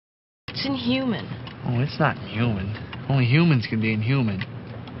It's inhuman. Oh, it's not human. Only humans can be inhuman.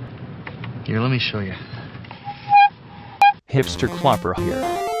 Here, let me show you. Hipster Clopper here.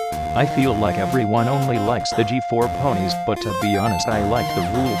 I feel like everyone only likes the G4 ponies, but to be honest, I like the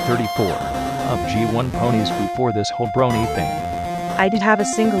Rule 34 of G1 ponies before this whole Brony thing. I did have a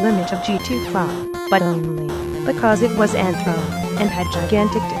single image of G2 Clop, but only because it was anthro and had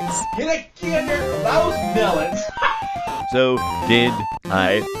gigantic tits. Get a kinder those melons. So did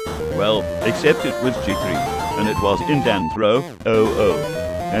I. Well, except it was G3, and it was in Danthro,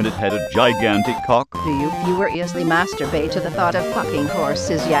 and it had a gigantic cock. Do you furiously masturbate to the thought of fucking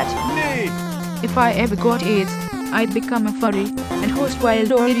horses yet? If I ever got AIDS, I'd become a furry and host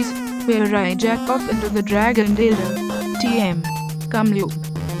wild orgies where I jack off into the dragon dildo. TM. Come Luke.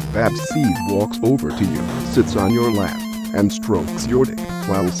 Babs Seed walks over to you, sits on your lap, and strokes your dick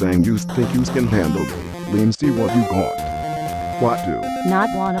while saying you think you can handle me. Lean, see what you got. What do? Not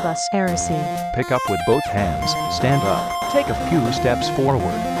one of us. Heresy. Pick up with both hands, stand up, take a few steps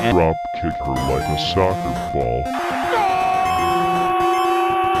forward, and drop kick her like a soccer ball.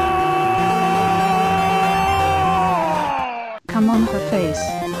 Come on her face.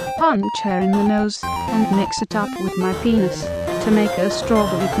 Punch her in the nose, and mix it up with my penis to make a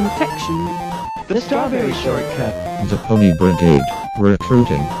strawberry confection. The Strawberry Shortcut. The Pony Brigade,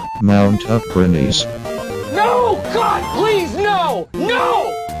 recruiting, mount up Bronies. No! God, please, no! No!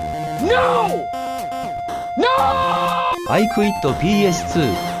 No! No! I quit PS2.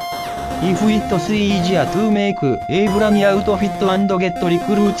 If it's easier to make a Brony outfit and get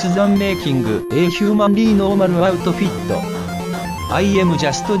recruits than making a humanly normal outfit. I am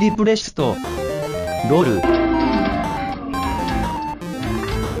just depressed. LOL.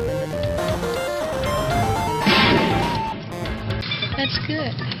 That's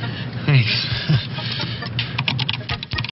good. Thanks.